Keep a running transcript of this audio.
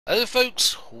Hello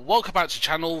folks, welcome back to the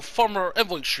channel. Farmer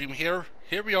Envoy Stream here.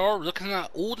 Here we are looking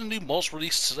at all the new mods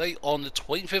released today on the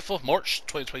 25th of March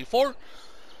 2024.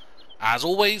 As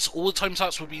always, all the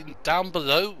timestamps will be down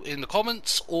below in the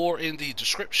comments or in the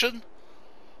description.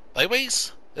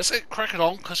 Anyways, let's get cracking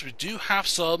on because we do have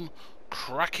some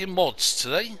cracking mods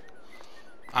today.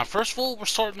 And first of all, we're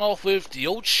starting off with the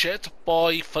old shed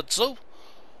by FS22.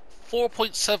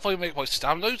 4.75 megabytes to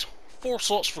download, 4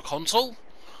 slots for console.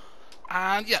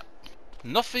 And yeah,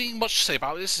 nothing much to say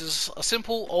about this. This is a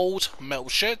simple old metal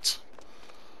shed.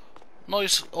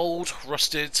 Nice old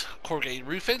rusted corrugated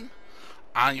roofing.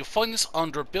 And you'll find this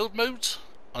under build mode,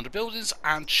 under buildings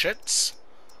and sheds.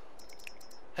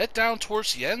 Head down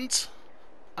towards the end.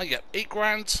 And yeah, 8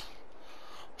 grand.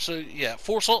 So yeah,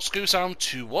 4 slots goes down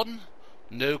to 1.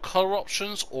 No colour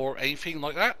options or anything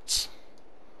like that.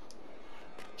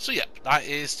 So yeah, that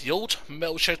is the old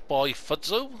metal shed by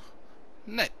FS22.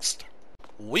 Next,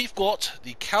 we've got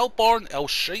the cow barn L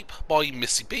shape by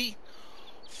Missy B.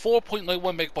 4.91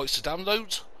 megabytes to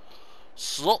download.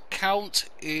 Slot count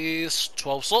is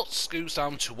 12 slots, goes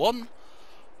down to 1.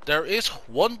 There is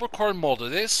one required mod of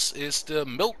this, is the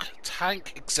milk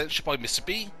tank extension by Missy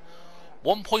B.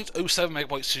 1.07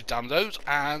 megabytes to download,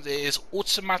 and it is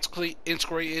automatically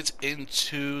integrated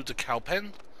into the cow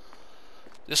pen.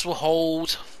 This will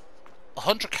hold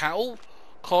 100 cattle,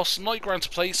 costs 9 grand to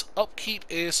place, upkeep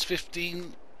is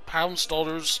 £15,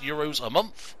 euros a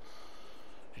month.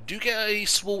 You do get a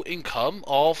small income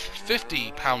of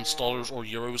 £50, or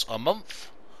euros a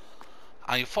month.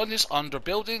 And you find this under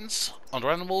buildings, under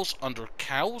animals, under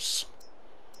cows.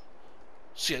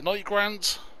 So yeah, 90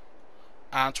 grand.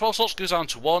 And 12 slots goes down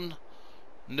to 1.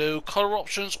 No colour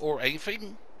options or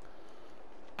anything.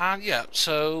 And yeah,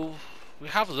 so we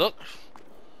have a look.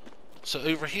 So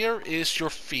over here is your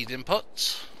feed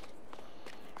input.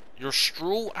 Your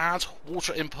straw and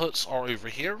water inputs are over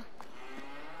here.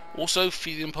 Also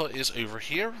feed input is over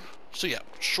here. So yeah,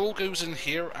 straw goes in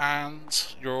here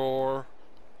and your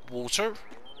water.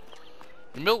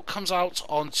 Your milk comes out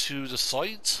onto the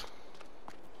side.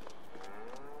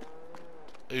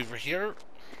 Over here.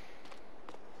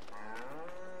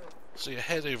 So you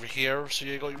head over here, so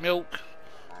you got your milk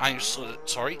and your,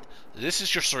 sorry, this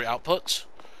is your slurry output.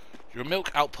 Your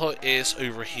milk output is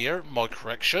over here, my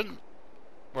correction,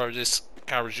 where this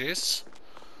carriage is.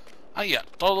 And yeah,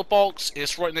 dollar box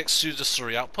is right next to the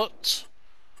slurry output.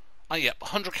 And yeah,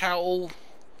 100 cattle.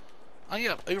 And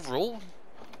yeah, overall,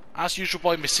 as usual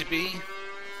by Missy B,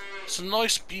 some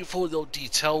nice, beautiful, little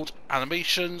detailed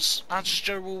animations, and just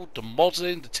general, the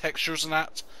modelling, the textures and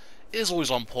that is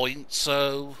always on point,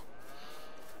 so...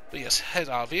 But yes, head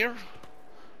out of here.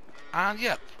 And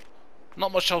yeah,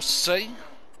 not much else to say.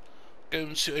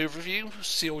 Going to overview,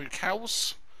 see all your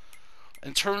cows.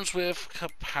 In terms with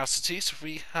capacities,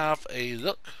 we have a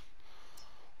look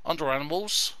under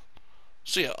animals.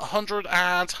 So yeah,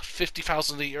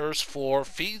 150,000 litres for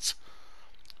feed,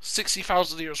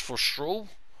 60,000 litres for straw.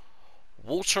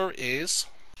 Water is,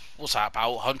 what's that,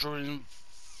 about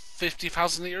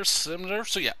 150,000 litres, similar.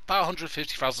 So yeah, about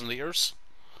 150,000 litres,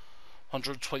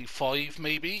 125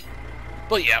 maybe.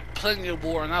 But yeah, plenty of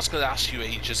water, and that's going to last you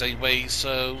ages anyway,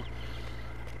 so...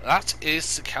 That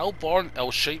is the cow barn L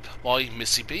shape by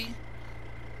Missy B.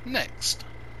 Next,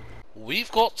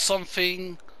 we've got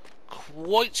something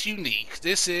quite unique.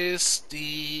 This is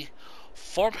the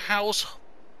Farmhouse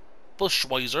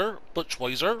Buchweiser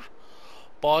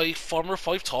by Farmer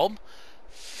 5 Tom.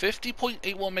 50.81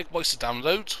 megabytes to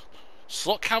download.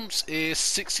 Slot counts is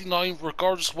 69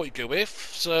 regardless of what you go with.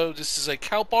 So this is a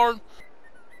cow barn,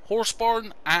 horse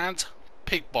barn and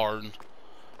pig barn.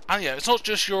 And yeah, it's not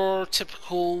just your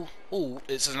typical, oh,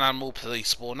 it's an animal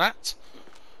placeable and that.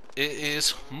 It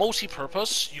is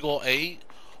multi-purpose. You got a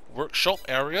workshop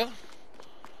area.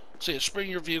 So you just bring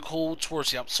your vehicle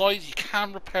towards the outside. You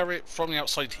can repair it from the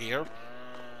outside here,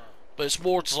 but it's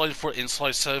more designed for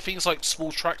inside, so things like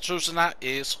small tractors and that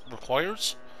is required.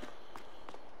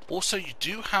 Also, you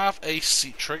do have a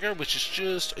seat trigger, which is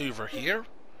just over here.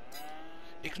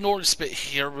 Ignore this bit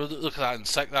here, we'll look at that in a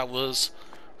sec. That was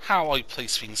how I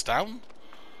place things down.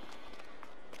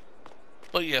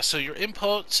 But yeah, so your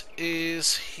input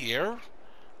is here,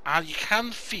 and you can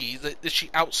feed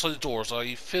literally outside the doors.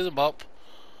 I fill them up,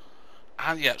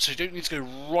 and yeah, so you don't need to go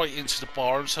right into the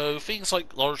barn. So things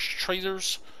like large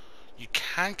trailers you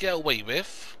can get away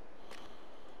with.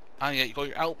 And yeah, you got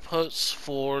your outputs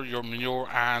for your manure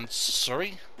and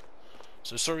slurry.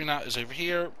 So slurry that is over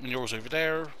here, manure is over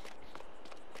there.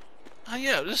 And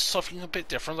yeah, this is something a bit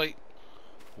different. Like,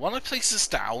 when I place this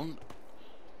down,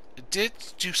 it did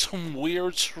do some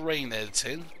weird terrain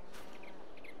editing.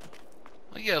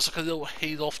 Yeah, it's like a little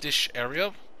hay-loft dish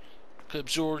area. Could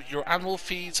absorb your animal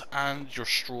feed and your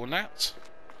straw net.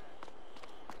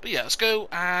 But yeah, let's go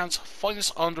and find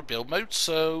this under build mode.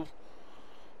 So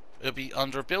it'll be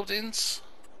under buildings,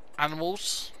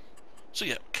 animals. So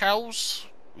yeah, cows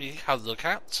we had a look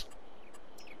at.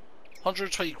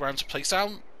 120 grand to place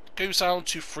down. Goes down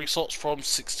to 3 slots from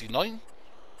 69.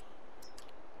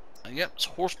 And yep, it's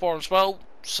horse barn as well,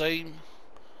 same.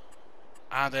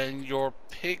 And then your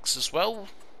pigs as well.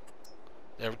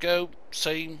 There we go,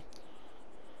 same.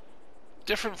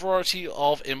 Different variety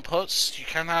of inputs. You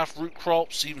can have root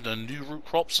crops, even the new root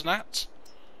crops and that.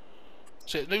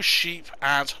 So yeah, no sheep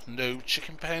and no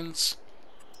chicken pens.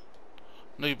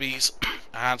 No bees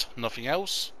and nothing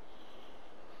else.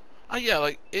 And yeah,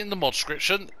 like in the mod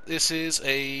description, this is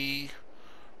a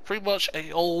pretty much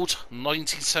a old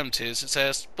 1970s. It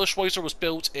says Buchweiser was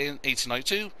built in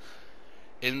 1892.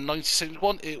 In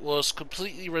 1971, it was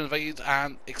completely renovated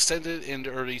and extended in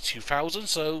the early 2000s.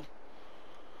 So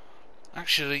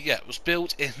actually, yeah, it was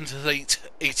built in the late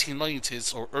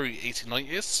 1890s or early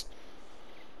 1890s.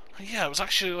 And yeah, it was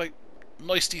actually like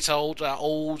nice detailed, that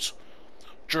old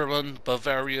German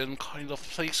Bavarian kind of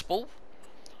placeable.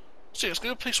 So yeah, let's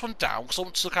go place one down because I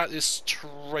want to look at this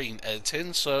terrain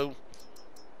editing. So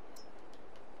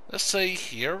let's say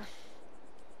here.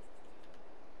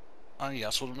 And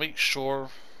yeah, so to make sure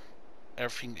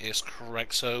everything is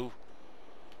correct. So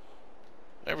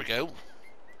there we go.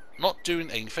 Not doing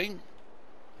anything.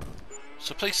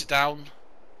 So place it down.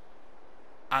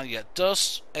 And yeah, it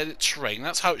does edit terrain.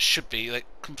 That's how it should be, like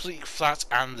completely flat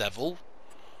and level.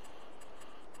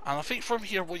 And I think from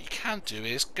here what you can do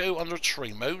is go under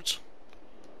terrain mode.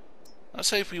 Let's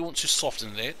say if we want to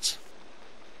soften it.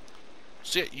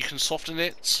 So yeah, you can soften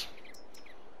it.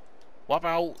 What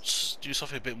about do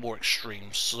something a bit more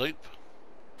extreme? Slope.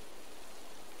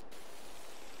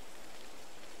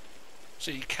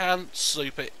 So you can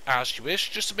slope it as you wish,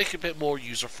 just to make it a bit more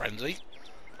user friendly.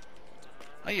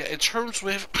 And yeah, in terms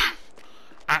with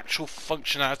actual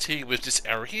functionality with this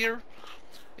area here,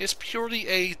 it's purely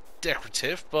a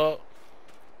decorative, but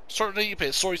certainly a bit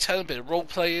of storytelling, a bit of role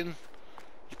playing.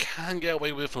 You can get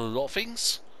away with a lot of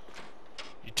things.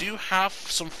 You do have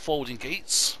some folding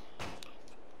gates.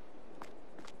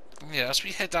 Yeah, as we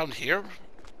head down here,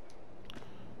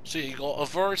 so you got a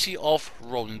variety of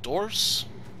rolling doors.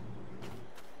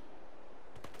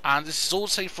 And this is all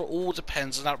the same for all the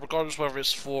pens and that, regardless whether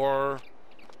it's for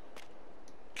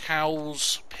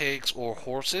cows, pigs, or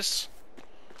horses.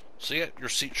 So yeah, your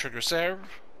seat triggers there.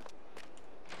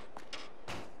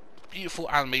 Beautiful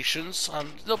animations and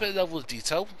a little bit of level of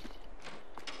detail.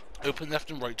 Open left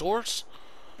and right doors.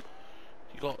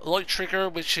 You got a light trigger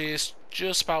which is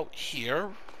just about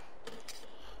here.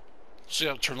 So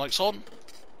yeah, turn lights on,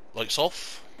 lights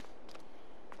off.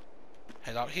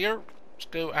 Head out here. Let's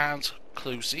go and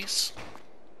close these.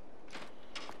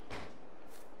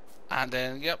 And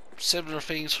then, yep, similar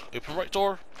things. Open right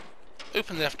door,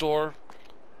 open left door.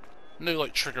 No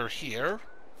light trigger here.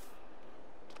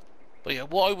 But yeah,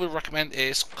 what I would recommend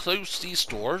is close these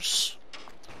doors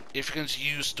if you're going to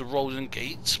use the rolling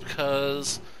gate,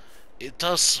 because it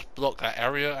does block that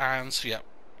area. And so yeah,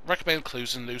 recommend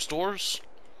closing those doors.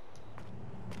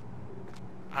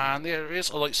 And there is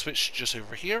a light switch just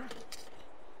over here.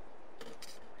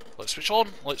 Light switch on,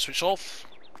 light switch off.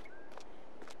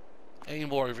 Any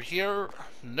more over here?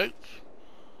 Nope.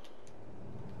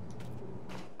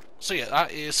 So yeah,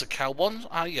 that is the cow one.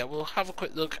 Yeah, we'll have a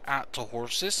quick look at the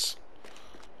horses.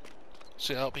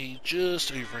 So that'll be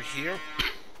just over here.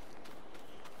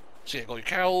 So yeah, got your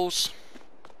cows.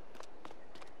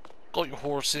 Got your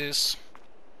horses.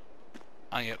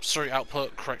 And yeah, sorry,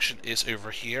 output correction is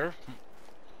over here.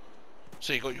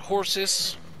 So you got your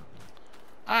horses.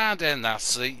 And then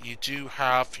lastly, you do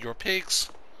have your pigs,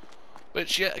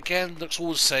 which yet again looks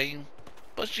all the same,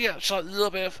 but yeah, it's like a little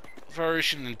bit of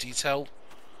variation in detail.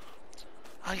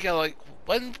 And yeah, like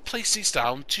when place these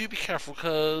down, do be careful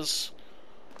because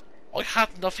I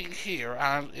had nothing here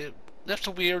and it left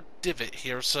a weird divot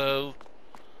here. So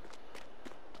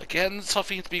again,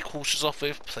 something to be cautious of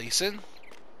with placing.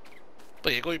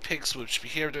 But yeah, got your pigs which should be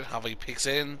here. Don't have any pigs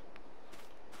in.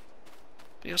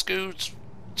 But yeah, let's go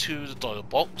to the dial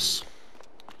box,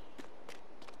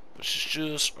 which is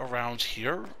just around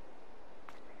here.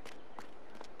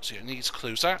 So you need to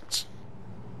close that.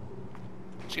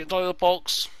 So you get dial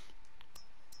box.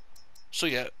 So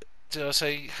yeah, did I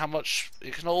say how much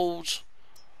it can hold?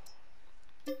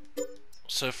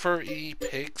 So 30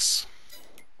 pigs.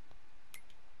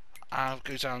 And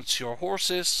go down to your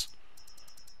horses.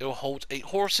 It will hold 8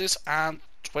 horses and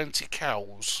 20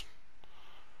 cows.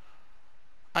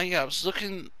 And yeah, I was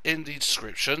looking in the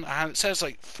description, and it says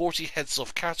like 40 heads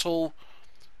of cattle,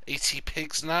 80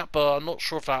 pigs and that, but I'm not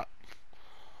sure if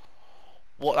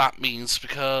what that means,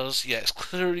 because yeah, it's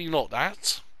clearly not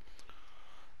that.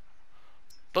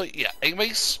 But yeah,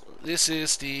 anyways, this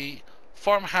is the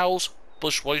Farmhouse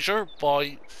Buchweiser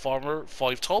by Farmer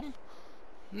 5 Tom.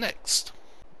 Next,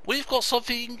 we've got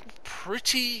something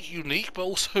pretty unique, but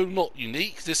also not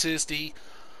unique. This is the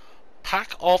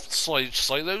pack of Silage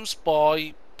silos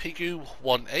by Pigu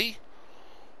 1A.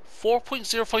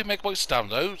 4.05 megabytes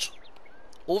download.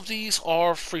 All of these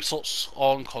are free slots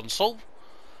on console.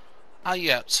 And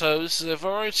yeah, so this is a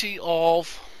variety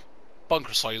of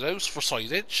bunker silos for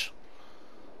silage.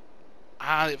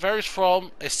 And it varies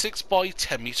from a 6 by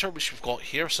 10 meter, which we've got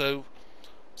here, so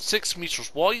 6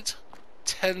 meters wide,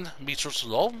 10 meters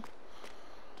long.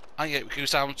 And yeah, it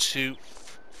goes down to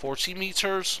 14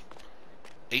 meters,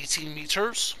 18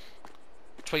 meters,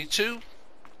 22,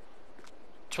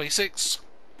 26,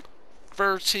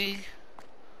 30,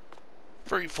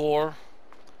 34,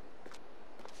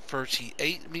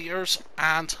 38 meters,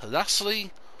 and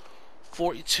lastly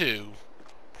 42.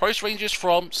 Price ranges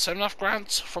from 7.5 grand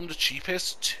from the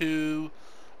cheapest to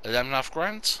 11.5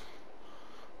 grand.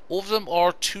 All of them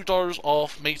are $2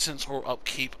 off maintenance or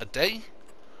upkeep a day.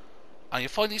 And you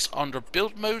find these under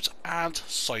build mode and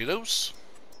silos.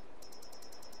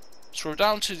 Scroll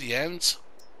down to the end.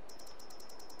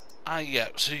 And yeah,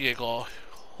 so you got a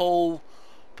whole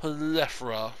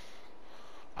plethora.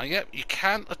 And yep, you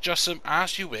can adjust them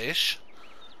as you wish.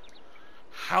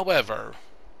 However,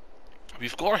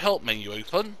 we've got our help menu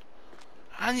open.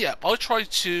 And yep, I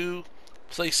tried to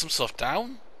place some stuff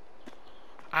down.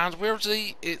 And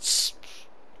weirdly, it's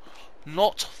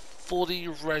not fully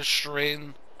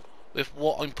registering with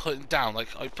what I'm putting down. Like,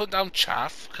 I put down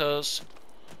chaff, because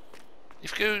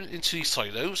if you go into these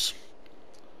silos,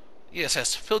 yeah, it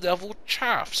says fill level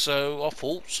chaff. So I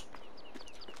thought,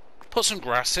 put some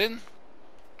grass in.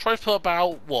 Try to put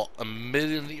about, what,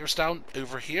 1,000,000 litres down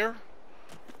over here.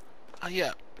 And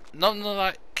yeah, none of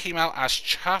that came out as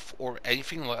chaff or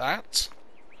anything like that.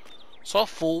 So I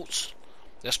thought,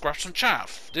 let's grab some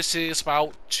chaff. This is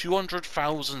about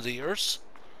 200,000 litres.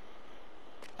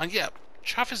 And yeah,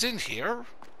 chaff is in here,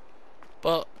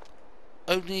 but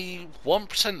only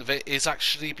 1% of it is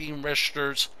actually being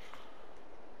registered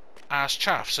as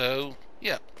chaff. So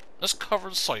yeah, let's cover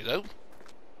the silo.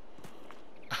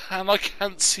 And I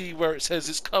can't see where it says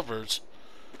it's covered.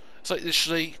 It's like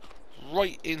literally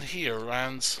right in here,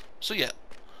 and so yeah,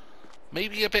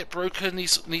 maybe a bit broken,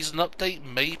 needs an update,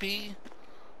 maybe.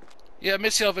 Yeah,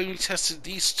 admittedly I've only tested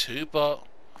these two, but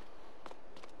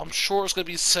I'm sure it's going to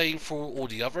be the same for all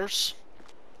the others.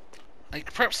 And you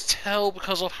can perhaps tell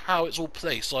because of how it's all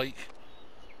placed, like,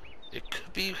 it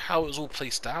could be how it's all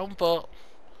placed down, but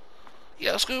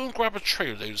yeah, let's go and grab a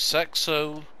tray of those sec,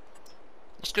 so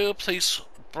let's go and place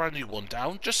a brand new one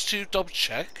down, just to double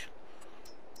check.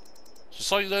 So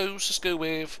silos, let's go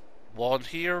with one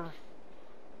here.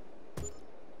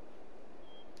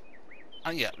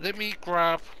 And yeah, let me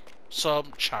grab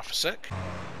some chaff a sec.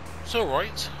 So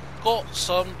right, got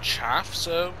some chaff,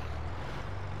 so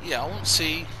yeah, I want to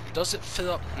see, does it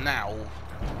fill up now?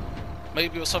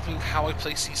 Maybe it was something how I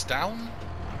place these down?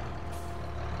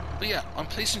 But yeah, I'm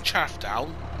placing chaff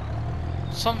down.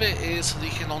 Some of it is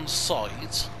leaking on the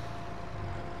sides.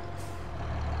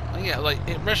 And yeah, like,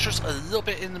 it registers a little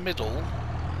bit in the middle.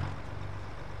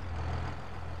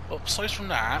 But besides from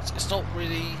that, it's not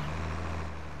really...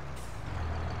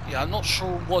 Yeah, I'm not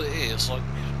sure what it is, like...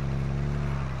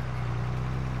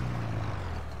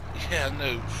 Yeah,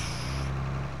 no.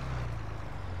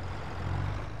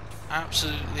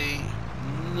 Absolutely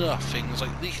nothing. It's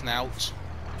like leaking out.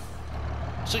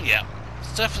 So yeah,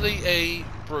 it's definitely a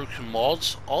broken mod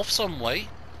of some way.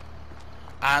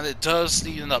 And it does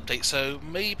need an update, so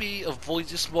maybe avoid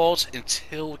this mod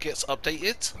until it gets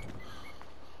updated.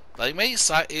 But anyways,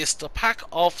 that is the pack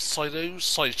of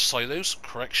silos,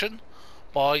 correction,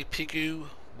 by Pigu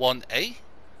 1A.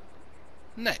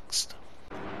 Next,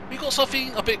 we got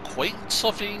something a bit quaint,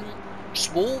 something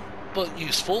small but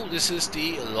useful. This is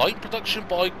the line production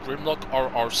by Grimlock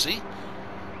RRC.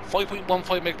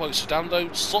 5.15 megabytes to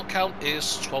download. Slot count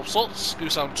is 12 slots,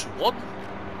 goes down to 1.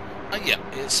 And yeah,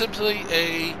 it's simply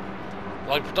a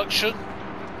line production.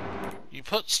 You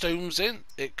put stones in,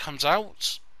 it comes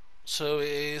out. So it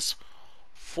is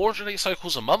 408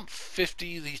 cycles a month,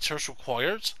 50 litres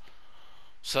required.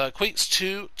 So that equates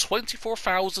to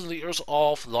 24,000 litres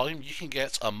of lime you can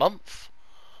get a month.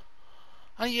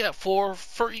 And yeah, for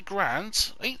 30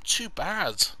 grand, ain't too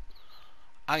bad.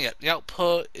 And yeah, the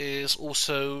output is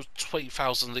also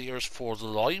 20,000 litres for the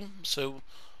lime. So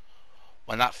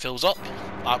When that fills up,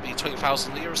 that'll be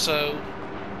 20,000 litres, so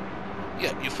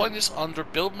yeah, you find this under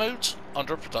build mode,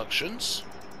 under productions.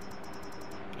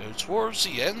 Go towards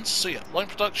the end, so yeah, line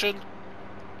production,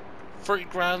 30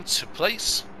 grand to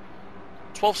place,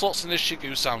 12 slots initially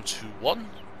goes down to 1,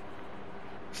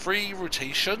 free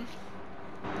rotation,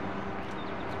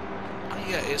 and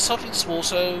yeah, it's something small,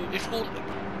 so if you want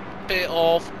a bit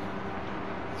of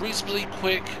reasonably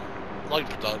quick line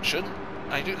production,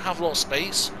 and you don't have a lot of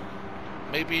space,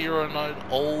 maybe you're on an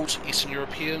old Eastern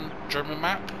European German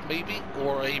map, maybe,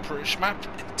 or a British map,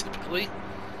 typically,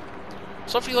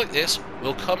 something like this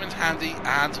will come in handy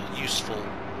and useful.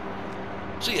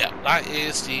 So yeah, that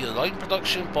is the line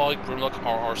production by Krone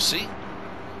RRC.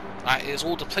 That is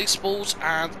all the placeables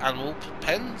and animal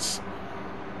pens.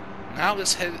 Now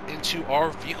let's head into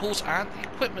our vehicles and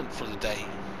equipment for the day.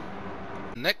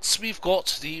 Next we've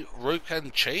got the rope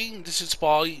and chain. This is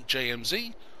by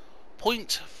JMZ.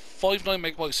 0.59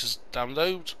 megabytes is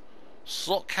download.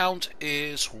 Slot count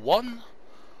is 1.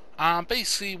 And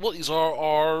basically what these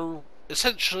are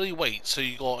essentially weight. So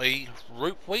you got a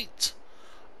rope weight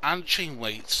and chain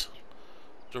weight.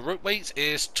 The rope weight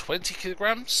is 20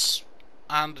 kilograms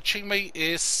and the chain weight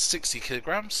is 60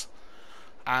 kilograms,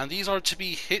 and these are to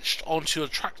be hitched onto a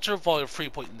tractor via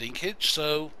 3-point linkage.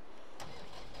 So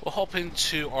we'll hop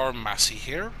into our Massey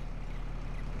here,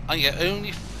 and yeah, it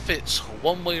only fits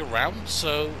one way around,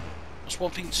 so that's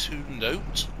one thing to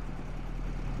note.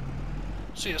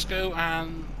 So yeah, let's go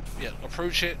and yeah,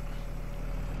 approach it,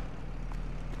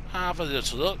 have a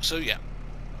little look. So yeah,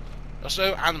 there's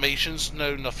no animations,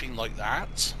 no nothing like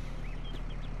that.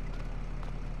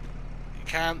 You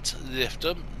can't lift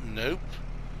them, nope.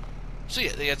 So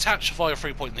yeah, they attach via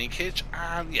 3-point linkage,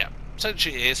 and yeah,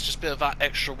 essentially it is just a bit of that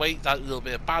extra weight, that little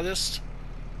bit of ballast.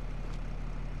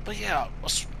 But yeah, I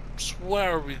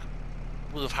swear we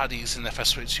would have had these in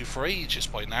FS22 for ages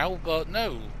by now, but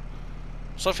no.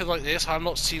 Something like this I'm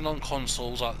not seen on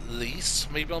consoles, at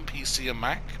least. Maybe on PC and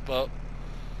Mac, but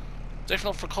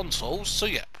definitely not for consoles. So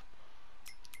yeah,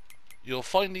 you'll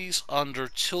find these under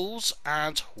tools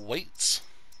and weights.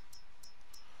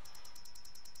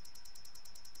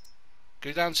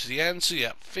 Go down to the end, so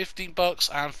yeah, $15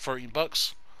 and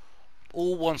 $13,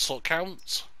 all one slot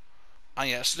count, and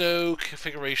yeah, it's no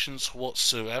configurations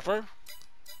whatsoever.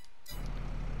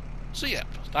 So yeah,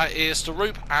 that is the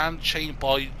rope and chain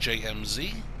by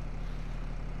JMZ.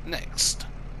 Next,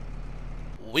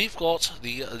 we've got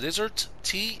the Lizard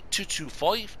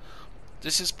T225.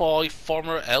 This is by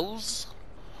Farmer Els.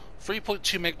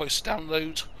 3.2 megabytes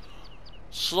download.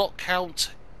 Slot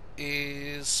count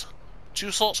is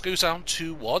 2 slots goes down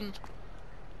to 1.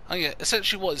 And yeah,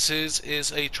 essentially what this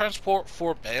is a transport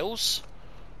for bales.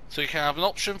 So you can have an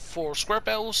option for square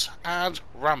bales and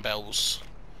round bales.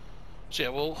 So yeah,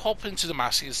 we'll hop into the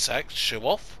Massey in a sec to show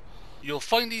off. You'll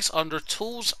find these under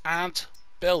tools and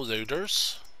bale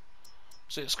loaders.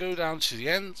 So let's go down to the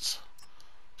end.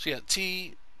 So yeah,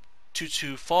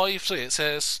 T225, so yeah, it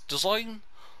says design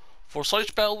for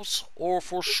silage bales or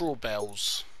for straw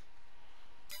bales.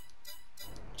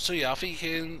 So yeah, I think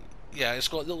it's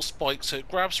got a little spike, so it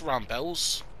grabs round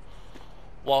bales.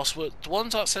 Whilst with the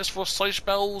ones that says for silage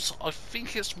bales, I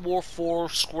think it's more for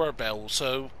square bales.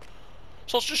 So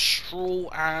it's just straw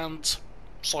and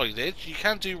silage. You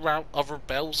can do other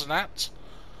bales than that,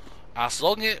 as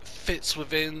long as it fits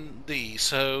within these.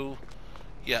 So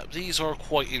yeah, these are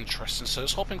quite interesting. So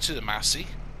let's hop into the Massey.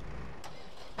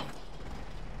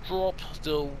 Drop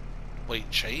the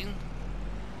weight chain.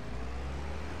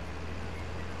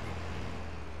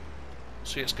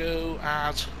 So let's go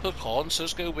and hook on. So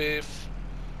let's go with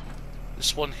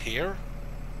this one here.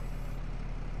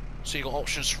 So you got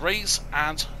options to raise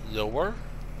and lower.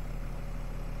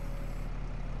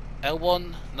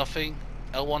 L1, nothing.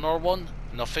 L1, R1,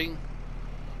 nothing.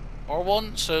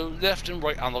 R1, so left and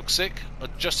right analog stick,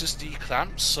 adjusts the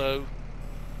clamps, so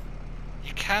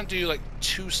you can do like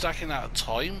 2 stacking at a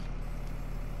time.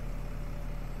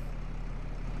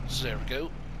 So there we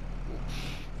go.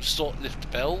 Start lift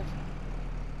bell.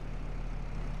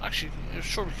 Actually, I'm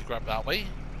sure we could grab that way.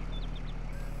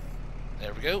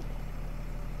 There we go.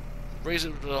 Raise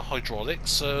it with the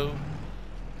hydraulics, so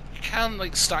you can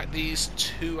like stack these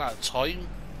 2 at a time.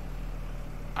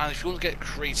 And if you want to get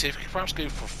creative, you can perhaps go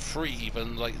for 3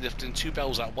 even, like lifting 2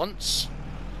 bells at once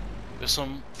with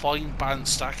some fine band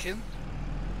stacking.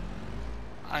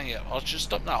 And yeah, I'll just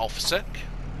dump that off a sec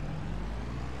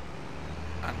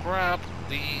and grab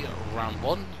the round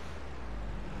one.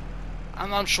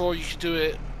 And I'm sure you can do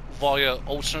it via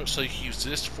alternate, so you can use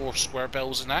this for square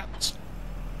bells and that.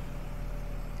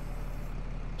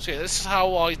 So yeah, this is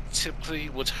how I typically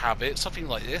would have it, something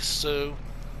like this. So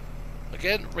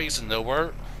Again, raising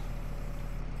nowhere.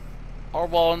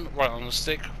 R1 right on the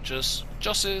stick just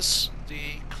adjusts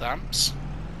the clamps.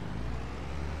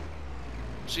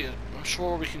 So yeah, I'm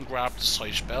sure we can grab the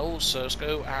Silage bell, so let's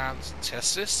go and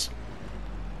test this.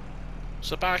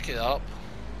 So back it up.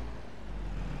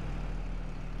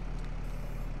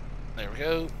 There we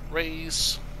go,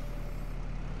 raise.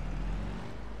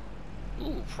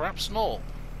 Ooh, perhaps not.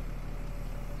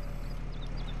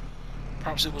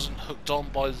 Perhaps it wasn't hooked on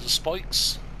by the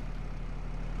spikes.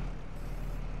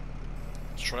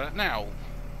 Let's try it now.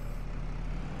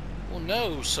 Oh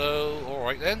no, so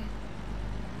alright then.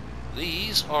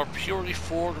 These are purely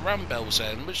for the ram bells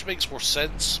then, which makes more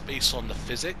sense based on the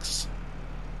physics.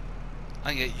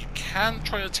 And yet you can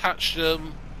try to attach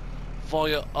them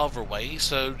via other way,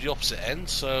 so the opposite end,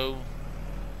 so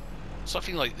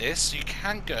something like this. You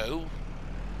can go,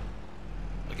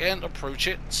 again, approach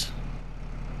it,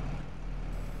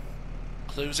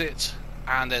 close it,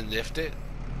 and then lift it.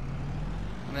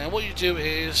 And then what you do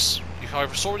is, you can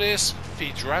either store this,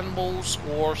 feed your animals,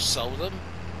 or sell them.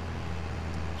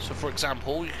 So for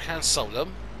example, you can sell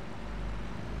them.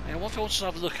 And one thing I wanted to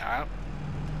have a look at,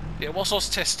 yeah, whilst I was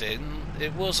testing,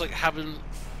 it was like having,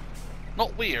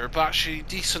 not weird, but actually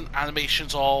decent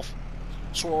animations of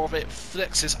sort of it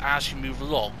flexes as you move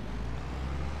along.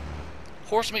 Of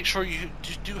course, make sure you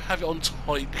do have it on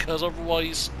tight, because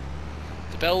otherwise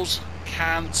the bells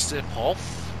can slip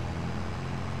off.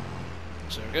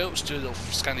 So there we go, let's do a little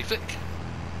scanny flick.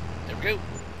 There we go.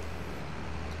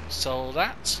 Sell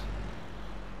that.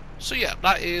 So yeah,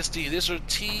 that is the Lizard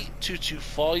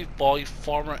T225 by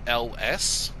Farmer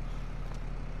LS.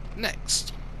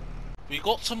 Next, we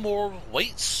got some more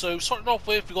weights. So starting off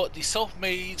with, we got the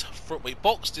self-made front weight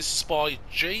box. This is by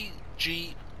JGW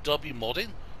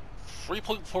Modding,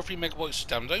 3.43 megabytes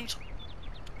to download.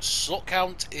 Slot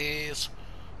count is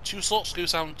 2 slots,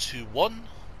 goes down to 1.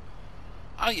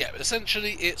 And yeah,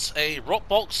 essentially it's a rock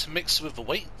box mixed with the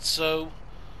weight. So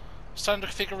standard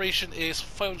configuration is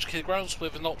 500 kilograms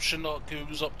with an option that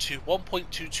goes up to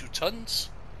 1.22 tons.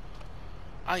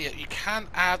 And yeah, you can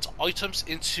add items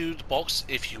into the box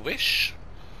if you wish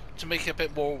to make it a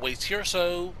bit more weightier.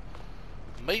 So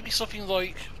maybe something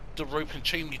like the rope and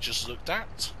chain we just looked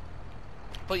at.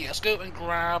 But yeah, let's go and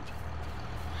grab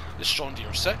this John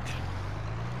Deere sec.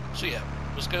 So yeah,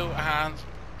 let's go and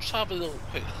just have a little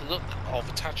quick look of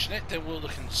attaching it, then we'll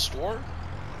look in the store.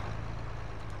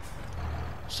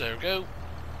 So there we go.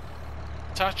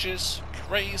 Attaches,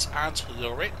 raise and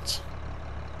lower it.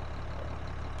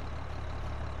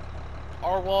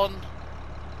 R1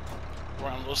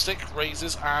 around the stick,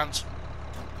 raises and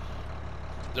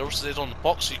lowers the lid on the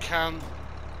box so you can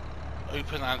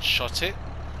open and shut it.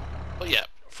 But yeah,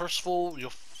 first of all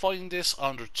you'll find this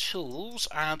under tools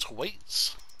and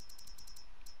weights.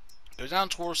 Go down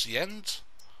towards the end.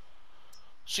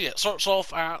 So yeah, it starts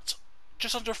off at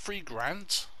just under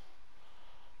 $3,000.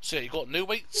 So yeah, you got no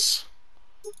weights,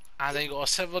 and then you got a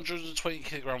 720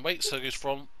 kilogram weight, so it goes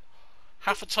from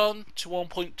half a ton to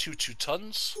 1.22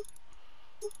 tons.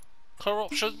 Color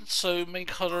options, so main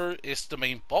color is the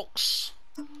main box.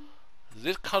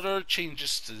 Lid color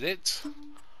changes to lid,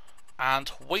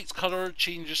 and weight color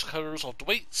changes colors of the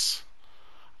weights,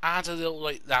 and a little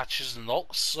like latches and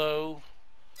locks. So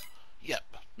yep,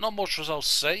 not much else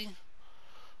to say,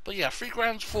 but yeah,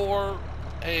 $3,000 for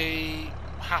a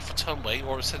half a ton weight,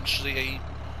 or essentially a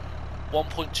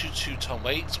 1.22 ton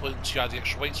weight. Once you add the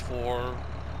extra weights for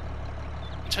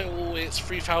total, it's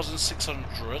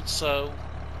 3,600. So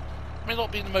may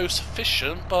not be the most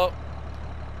efficient, but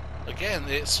again,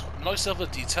 it's nice level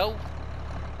of detail.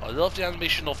 I love the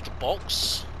animation of the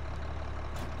box,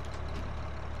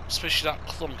 especially that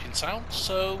clunking sound.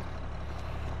 So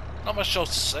not much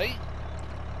else to say.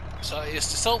 So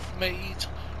it's the self-made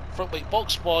front weight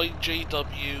box by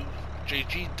JGW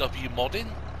Modding.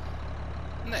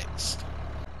 Next,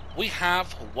 we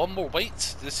have one more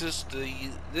weight. This is the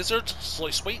Lizard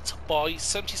Slice Weight by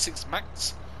 76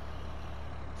 Max,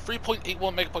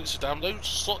 3.81 megabytes to download.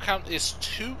 Slot count is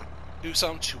 2, goes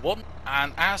down to 1.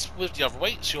 And as with the other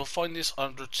weights, you'll find this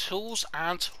under tools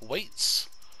and weights.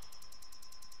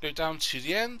 Go down to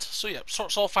the end. So yeah,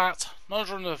 starts off at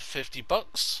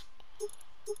 $950.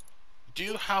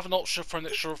 Do have an option for an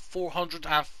extra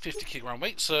 450 kilogram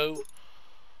weight, so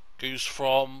goes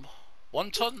from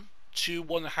 1 ton to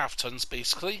 1.5 tons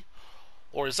basically,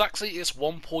 or exactly it's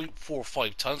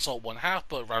 1.45 tons, not 1.5,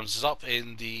 but it rounds it up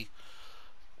in the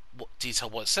detail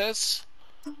what it says.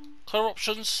 Color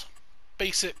options,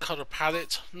 basic color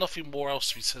palette, nothing more else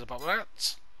to be said about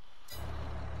that.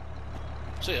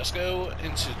 So yeah, let's go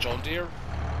into John Deere.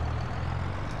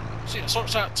 So yeah, it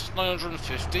starts at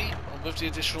 950, and and with the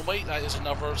additional weight that is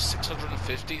another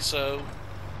 650, so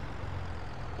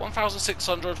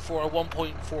 1,600 for a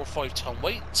 1.45 ton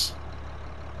weight.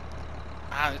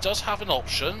 And it does have an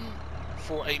option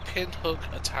for a pin hook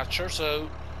attacher, so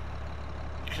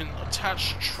you can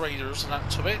attach trailers and that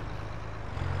to it.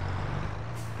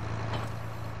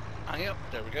 And yep,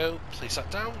 there we go, place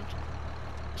that down.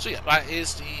 So yeah, that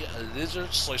is the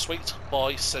Lizard Slice Weight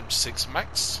by 76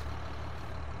 Max.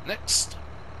 Next,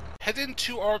 head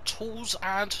into our tools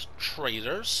and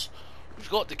trailers. We've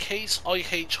got the Case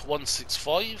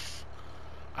IH165,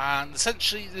 and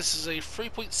essentially this is a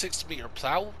 3.6 meter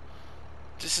plough.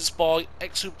 This is by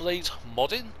Exoblade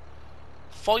Modding,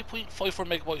 5.54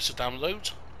 megabytes to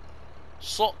download.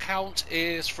 Slot count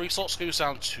is 3 slots, goes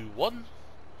down to 1.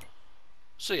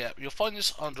 So yeah, you'll find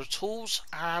this under tools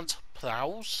and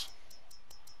ploughs.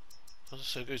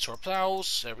 So go to our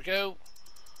ploughs, there we go,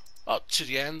 up to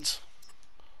the end.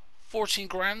 14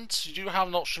 grand. You do have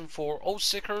an option for old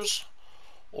stickers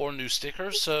or new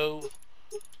stickers, so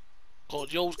got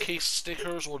the old Case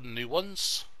stickers or the new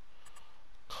ones.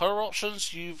 Colour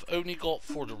options you've only got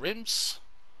for the rims,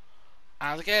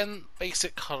 and again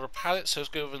basic colour palette, so let's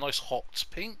go with a nice hot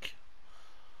pink.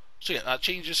 So yeah, that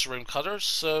changes the rim colours.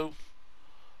 So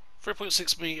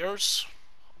 3.6 meters,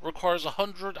 requires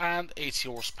 180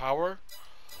 horsepower.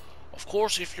 Of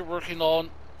course, if you're working on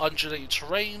undulating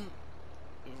terrain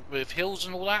with hills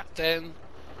and all that, then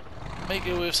may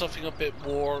go with something a bit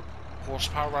more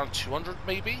horsepower, around 200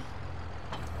 maybe.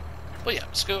 But yeah,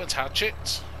 let's go attach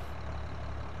it.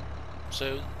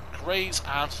 So graze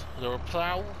and lower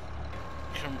plough.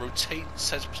 You can rotate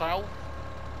said plough.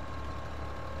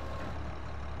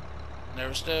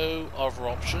 There's no other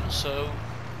option, so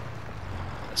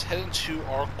let's head into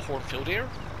our cornfield here.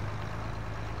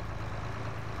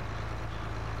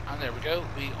 And there we go,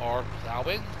 we are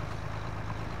ploughing.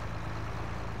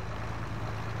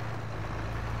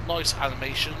 Nice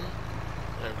animation.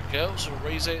 There we go, so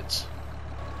raise it,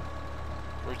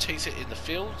 rotate it in the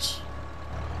fields.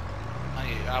 And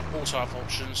you also have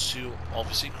options to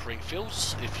obviously create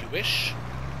fields if you wish.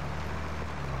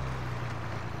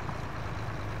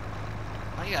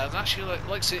 And yeah, and actually like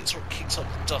I say, it sort of kicks up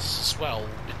the dust as well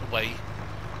in a way.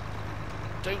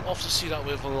 Don't often see that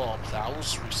with a lot of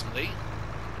ploughs recently.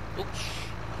 Oops,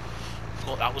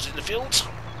 forgot that was in the field.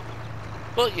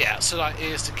 But yeah, so that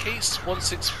is the Case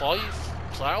 165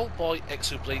 plough by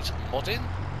Exoblade Modding.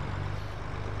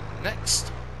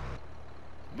 Next,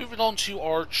 moving on to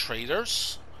our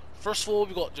trailers. First of all,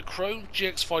 we've got the Krone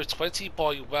GX 520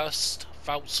 by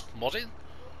Westfouts Modding.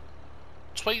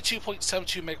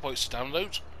 22.72 megabytes to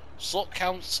download. Slot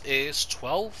count is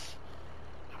 12.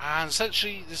 And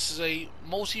essentially, this is a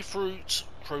multi-fruit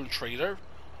Krone trailer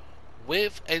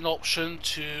with an option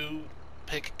to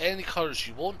pick any colours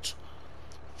you want.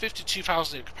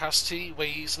 52,000 in capacity,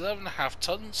 weighs 11.5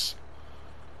 tons.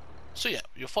 So yeah,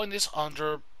 you'll find this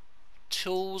under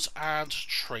tools and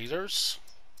trailers.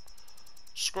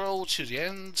 Scroll to the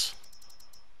end.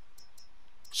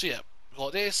 So yeah, we've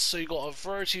got this. So you've got a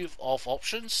variety of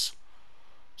options.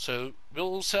 So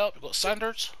wheel setup, you've got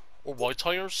standard or wide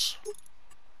tyres.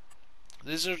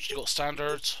 Lizard, you've got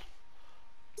standard.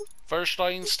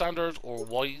 Verstein, standard or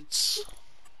wides.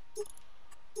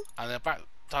 And then back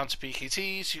down to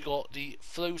PKTs, you got the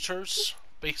floaters,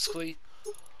 basically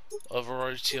a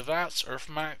variety of that. Earth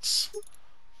Max,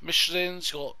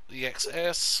 Michelin's, you got the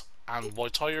XS and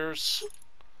wide tyres,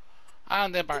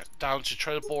 and then back down to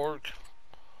Trelleborg.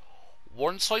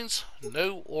 Warning signs,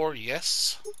 no or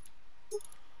yes.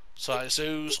 So that is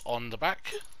those on the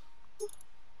back.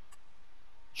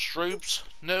 Strobes,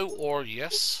 no or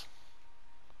yes.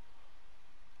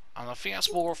 And I think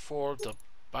that's more for the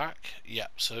back.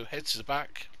 Yep, so head to the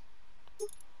back.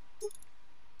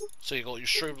 So you got your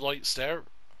strobe lights there,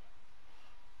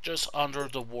 just under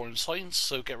the warning signs,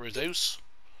 so get rid of those.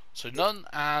 So none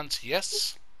and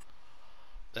yes.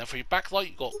 Then for your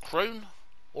backlight, you got Krone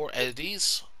or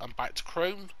LEDs, and back to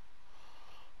Krone.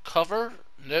 Cover,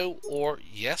 no or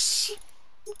yes.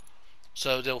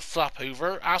 So they'll flap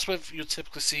over, as with you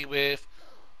typically see with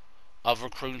other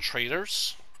Krone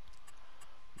trailers.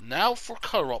 Now for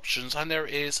colour options, and there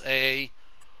is a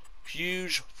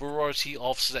huge variety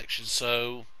of selections.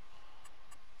 So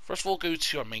first of all, go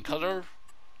to our main colour.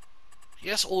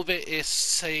 Yes, all of it is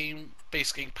same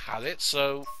basic palette.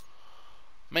 So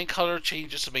main colour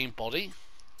changes to main body.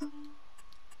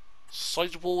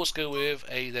 Sidewall, let's go with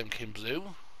a Lemkin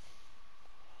blue.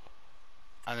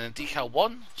 And then decal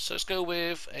 1, so let's go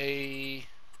with a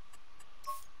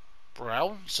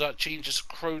brown. So that changes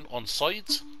Krone on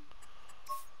sides.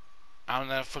 And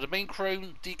then for the main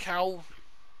Krone decal,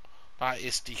 that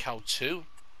is decal 2.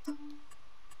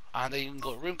 And then you've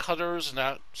got room cutters and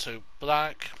that, so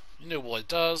black, you know what it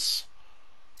does.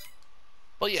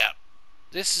 But yeah,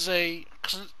 this is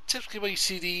cause typically when you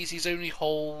see these only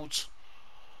hold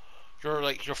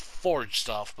your forage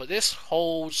stuff, but this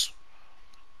holds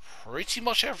pretty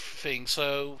much everything.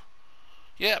 So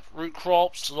yeah, root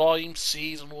crops, lime,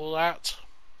 seeds and all that.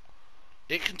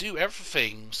 It can do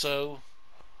everything, so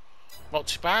not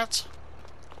too bad.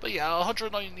 But yeah,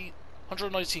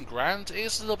 119 grand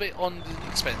is a little bit on the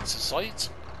expensive side.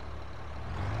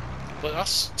 But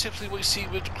that's typically what you see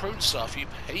with Krone stuff. You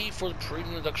pay for the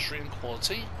premium, luxury and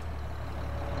quality.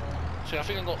 So I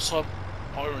think I've got some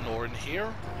iron ore in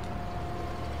here.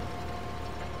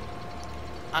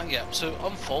 And yeah, so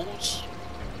unfolds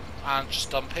and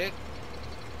just dump it.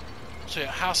 So it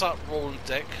has that rolling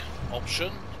deck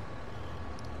option.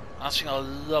 That's the thing I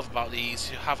love about these,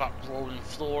 you have that rolling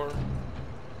floor.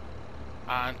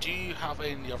 And do you have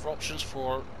any other options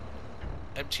for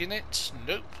emptying it?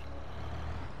 Nope.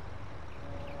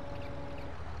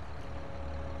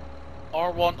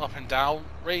 R1 up and down,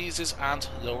 raises and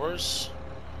lowers.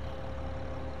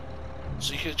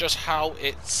 So you can adjust how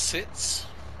it sits.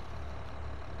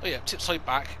 Oh yeah, tip side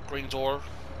back, green door.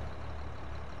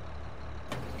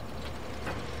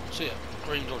 So yeah,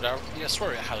 green door there. Yeah, I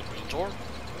swear it had a green door.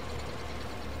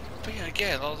 But yeah,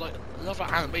 again, I love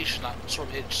that animation, that sort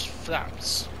of it just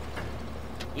flaps.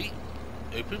 We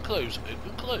open, close,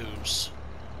 open, close.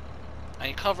 And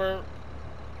you cover,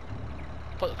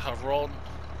 put the cover on.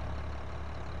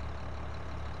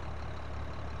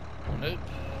 Nope.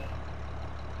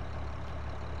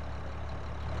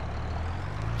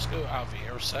 Let's go out of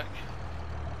here a sec.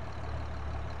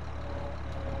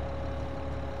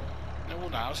 No, well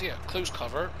now, so yeah, close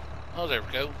cover. Oh, there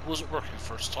we go. Wasn't working the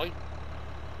first time.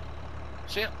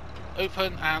 So yeah,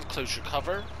 open and close your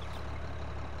cover.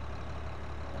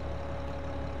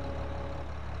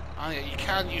 And yeah, you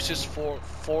can use this for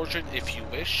foraging if you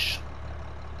wish.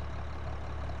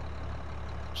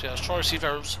 So yeah, let's try to see if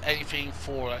there's anything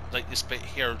for like this bit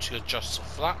here to adjust the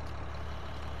flap.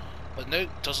 But no,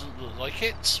 doesn't look like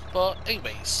it. But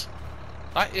anyways,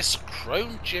 that is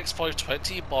Krone GX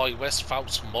 520 by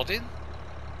Westphal's Modding.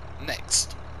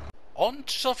 Next, on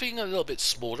to something a little bit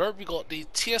smaller, we got the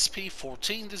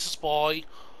TSP14. This is by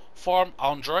Farm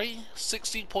Andre,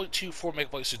 16.24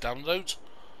 megabytes to download.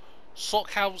 Stock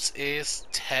house is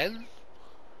 10.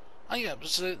 And yeah,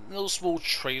 it's a little small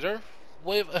trader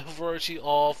with a variety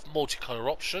of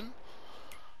multicolor option.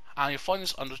 And you'll find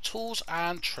this under tools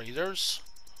and traders.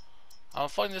 I'll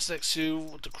find this next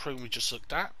to the Krone we just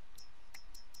looked at.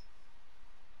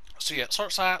 So yeah, it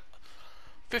starts at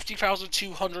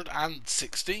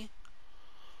 50,260.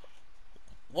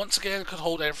 Once again, it could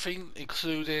hold everything,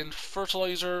 including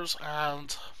fertilizers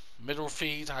and mineral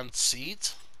feed and seed.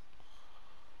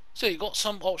 So you've got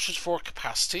some options for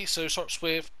capacity. So it starts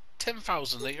with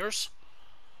 10,000 litres,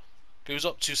 goes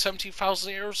up to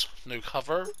 70,000 litres, no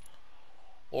cover,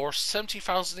 or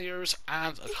 70,000 litres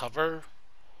and a cover.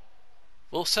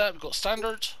 We'll set, we've got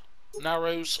standard,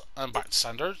 narrows, and back to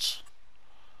standard.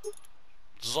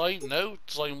 Design, no.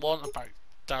 Design 1 and back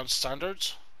down to standard.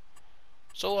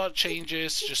 So all that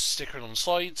changes, just sticker it on the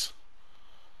side.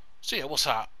 So yeah, what's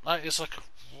that? That is like a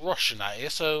Russian, that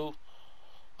is. So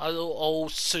a little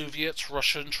old Soviet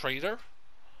Russian trader.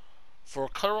 For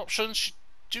colour options, you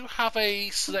do have a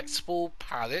selectable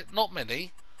palette, not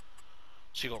many.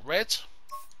 So you got red,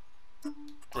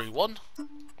 grey 1,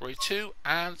 grey 2,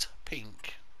 and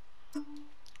pink.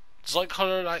 Design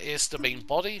colour, that is the main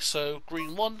body. So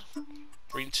green 1,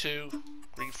 green 2,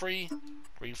 green 3,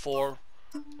 green 4,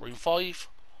 green 5.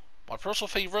 My personal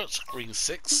favourite, green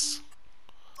 6,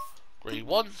 grey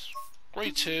 1,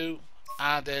 grey 2,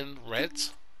 and then red.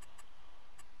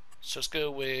 So let's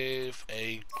go with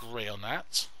a grey on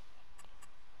that.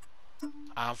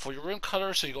 And for your room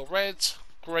colour, so you got red,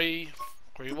 grey,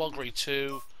 grey 1, grey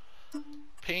 2,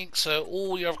 pink. So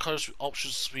all the other colours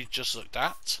options we just looked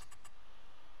at.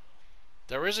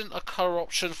 There isn't a colour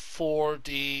option for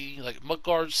the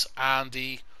mudguards and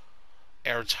the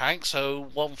air tank, so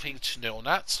one thing to note on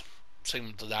that. Same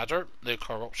with the ladder, no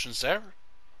colour options there.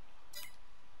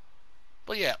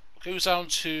 But yeah, goes down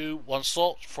to 1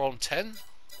 slot from 10.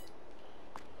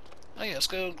 And yeah, let's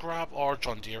go and grab our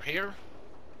John Deere here.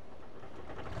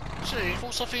 So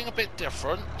for something a bit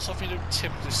different, something you don't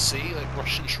typically see, like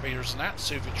Russian traders and that,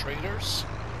 Soviet traders.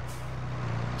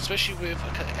 Especially with a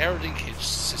kind of air linkage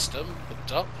system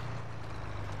hooked up.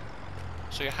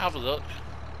 So you have a look.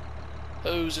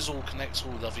 Hoses all connect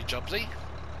all lovely jubbly.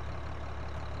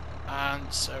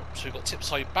 And so we've got tip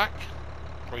side back,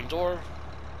 green door.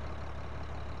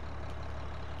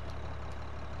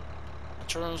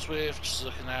 terms with just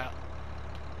looking at,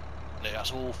 yeah,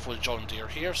 that's all for the John Deere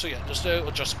here. So yeah, there's no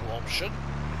adjustable option,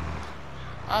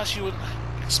 as you wouldn't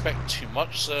expect too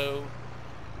much. So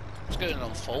let's go and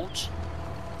unfold.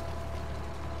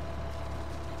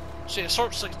 So yeah, it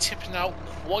starts like tipping out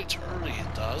quite early,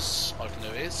 it does, I've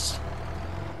noticed.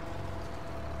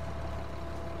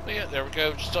 But yeah, there we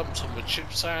go, just dumped some wood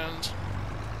chip sand.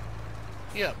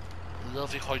 Yeah,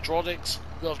 lovely hydraulics,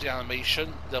 lovely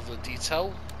animation, level of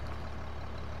detail.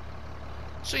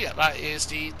 So yeah, that is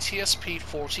the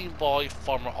TSP14 by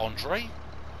Farmer Andre.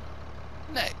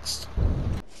 Next,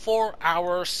 for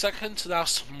our second to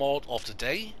last mod of the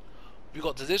day, we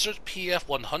got the Lizard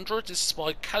PF100. This is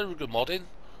by Gator modding.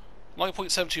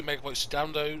 9.72 megabytes to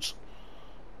download.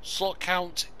 Slot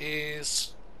count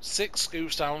is 6,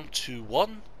 goes down to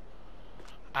 1.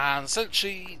 And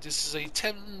essentially, this is a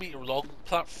 10-meter long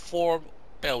platform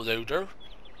bell loader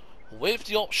with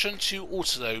the option to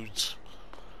autoload.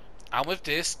 And with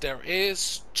this, there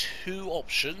is 2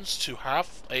 options to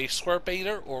have a square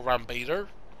baler or ram baler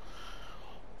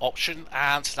option,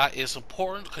 and that is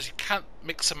important because you can't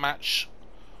mix and match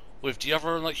with the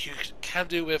other like you can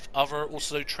do with other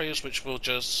autoload trailers, which will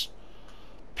just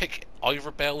pick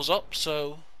either bells up.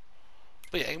 So,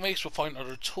 but yeah, anyways, we'll find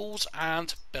other tools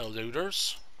and bell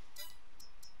loaders,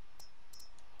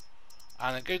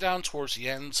 and then go down towards the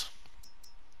end.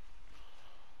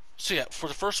 So yeah, for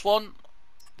the first one,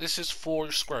 this is for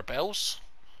your square bells,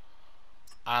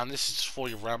 and this is for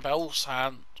your round bells,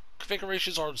 and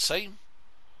configurations are the same.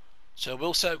 So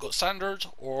we'll say I've got standard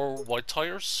or wide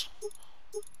tires.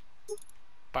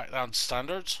 Back down to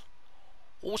standard.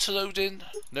 Auto loading,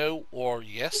 no or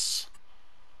yes.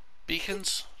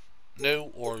 Beacons,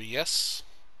 no or yes.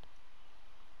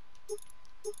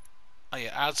 And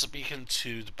yeah, adds a beacon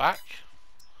to the back.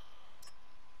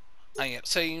 And yeah,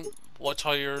 same, wide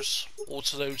tires,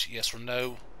 auto load, yes or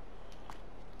no.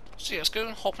 So yeah, let's go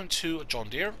and hop into a John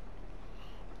Deere.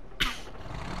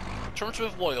 In terms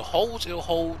of what it'll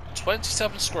hold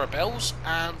 27 square bells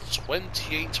and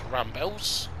 28 ram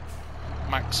bells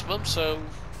maximum. So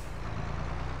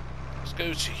let's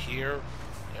go to here.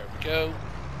 There we go.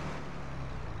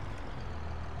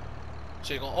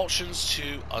 So you've got options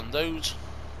to unload.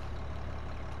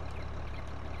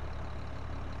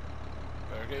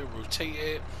 There we go, rotate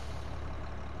it.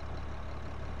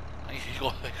 And you've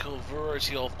got a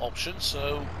variety of options,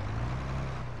 so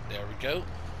there we go.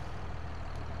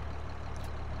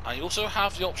 And you also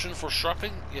have the option for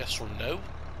strapping, yes or no.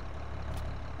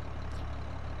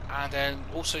 And then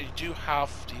also you do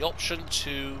have the option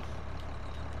to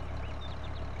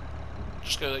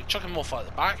just go like chuck them off at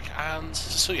the back. And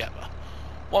so yeah,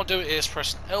 what I'll do is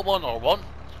press L1 or 1,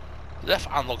 left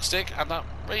analog stick, and that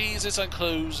raises and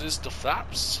closes the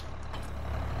flaps.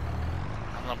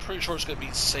 And I'm pretty sure it's going to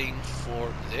be the same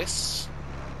for this.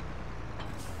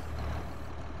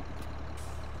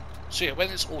 So yeah, when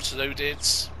it's auto-loaded,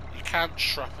 you can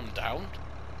strap them down.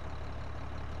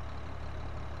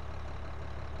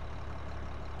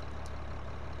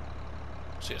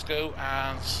 So let's go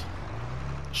and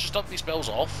stop these bells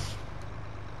off.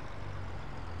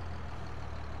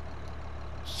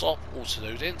 Stop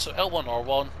auto-loading. So L1,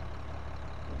 R1,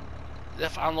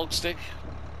 left analog stick.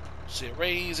 So it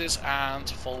raises and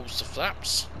folds the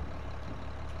flaps.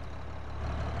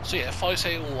 So yeah, if I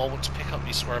say, oh, I want to pick up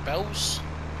these square bells,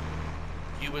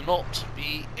 you will not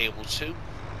be able to.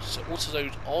 So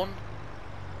auto-load on.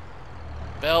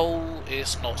 Bell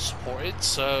is not supported,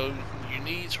 so you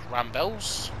need ram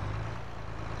bells.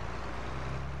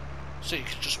 So you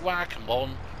can just whack them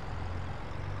on,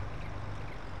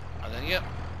 and then yep,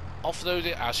 offload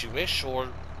it as you wish, or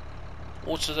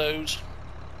auto-load,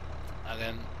 and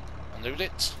then unload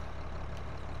it,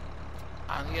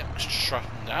 and yep, just strap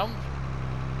them down,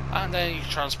 and then you can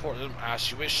transport them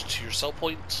as you wish to your sell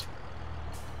point.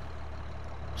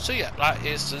 So yeah, that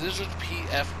is the Lizard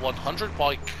PF100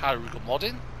 by Gator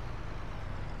modding.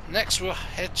 Next we'll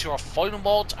head to our final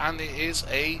mod, and it is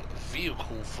a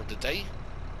vehicle for the day.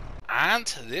 And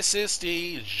this is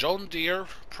the John Deere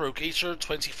Pro Gator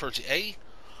 2030A.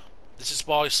 This is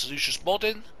by Silage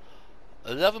modding.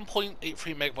 11.83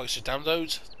 megabytes to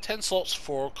download, 10 slots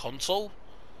for console.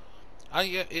 And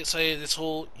yeah, it's a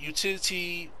little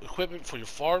utility equipment for your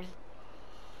farm.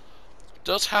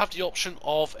 Does have the option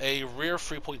of a rear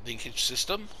 3-point linkage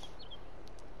system.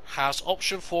 Has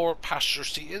option for passenger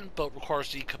seating, but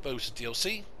requires the Kubota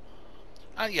DLC.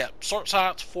 And yeah, starts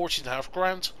at 14.5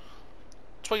 grand,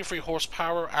 23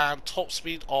 horsepower, and top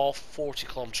speed of 40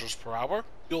 kilometers per hour.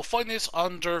 You'll find this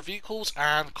under vehicles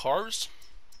and cars.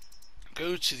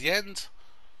 Go to the end.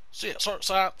 So yeah, it starts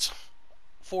at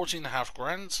 14.5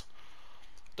 grand.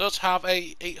 Does have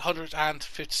a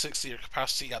 856 litre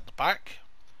capacity at the back,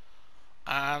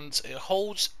 and it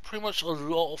holds pretty much a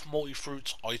lot of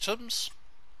multi-fruit items.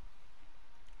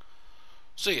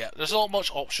 So yeah, there's not much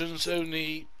options,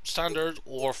 only standard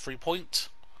or 3-point.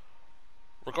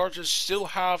 Regardless, you still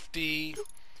have the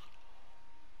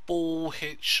bull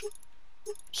hitch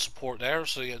support there,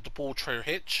 so yeah, the bull trailer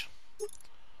hitch.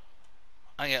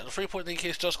 And yeah, the 3-point link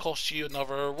case does cost you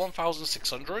another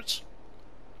 1,600.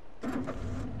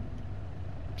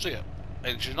 So yeah,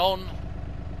 engine on,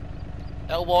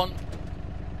 L1,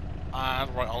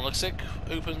 and right on the stick,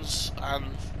 opens and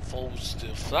folds the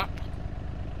flap.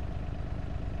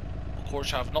 Of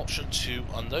course, you have an option to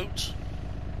unload.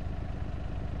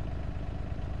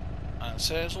 And it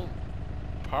says, well,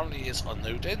 apparently it's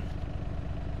unloading.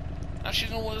 Actually,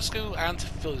 you know what, let's go and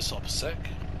fill this up a sec.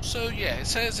 So yeah, it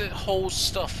says it holds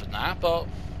stuff in that, but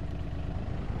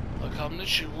like I'm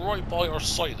literally right by our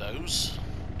silos,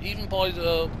 even by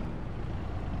the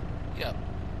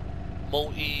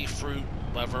multi-fruit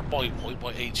whatever buy point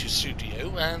by A2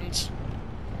 Studio, and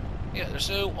yeah, there's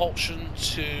no option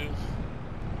to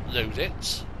load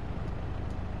it.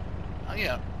 And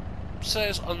yeah, it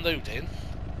says unloading,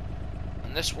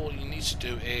 and this what you need to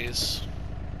do is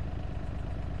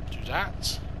do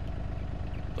that.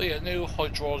 But yeah, no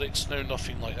hydraulics, no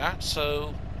nothing like that,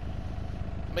 so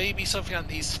maybe something that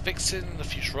needs fixing in the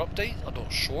future update, I'm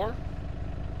not sure.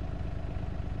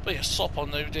 But yeah, stop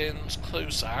unloading,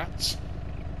 close that.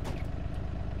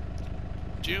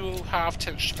 Do have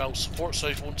tension belt support, so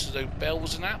if you want to load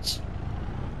bells in that.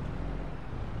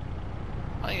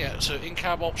 And yeah, so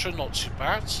in-cab option, not too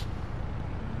bad.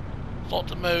 Not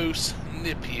the most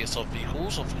nippiest of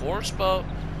vehicles, of course, but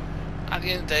at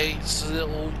the end of the day, it's a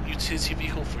little utility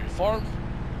vehicle for your farm.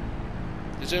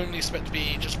 It's only expected to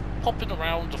be just popping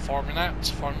around the farm and that,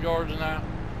 farmyard and that.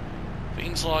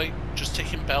 Things like just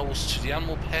taking bells to the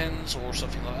animal pens or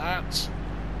something like that.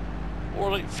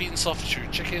 Or like feeding stuff to your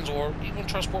chickens, or even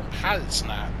transporting pallets and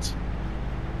that.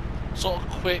 It's not a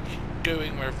quick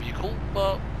going where vehicle,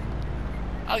 but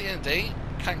at the end of the day,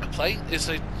 can't complain. It's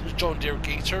a John Deere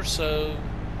Gator, so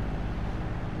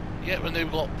yeah, when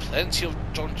they've got plenty of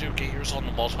John Deere Gators on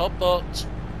the mod hub, but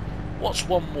what's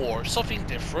one more? Something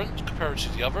different compared to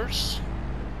the others.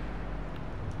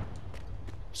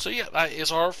 So yeah,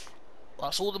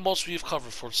 that's all the mods we've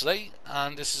covered for today,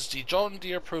 and this is the John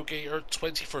Deere Pro Gator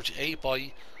 2030A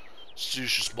by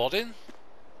Silage Modding.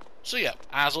 So yeah,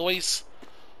 as always,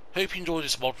 hope you enjoyed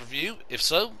this mod review. If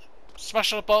so,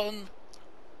 smash that button,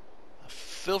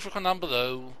 feel free to comment down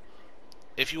below.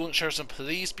 If you want to share some,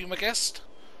 please be my guest.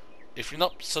 If you're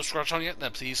not subscribed to the channel yet,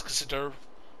 then please consider.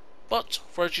 But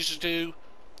for what you to do,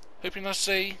 hope you have a nice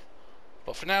day.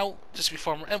 But for now, this will be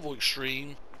Farmer Envoy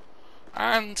Extreme,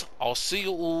 and I'll see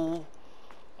you all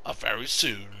very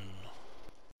soon.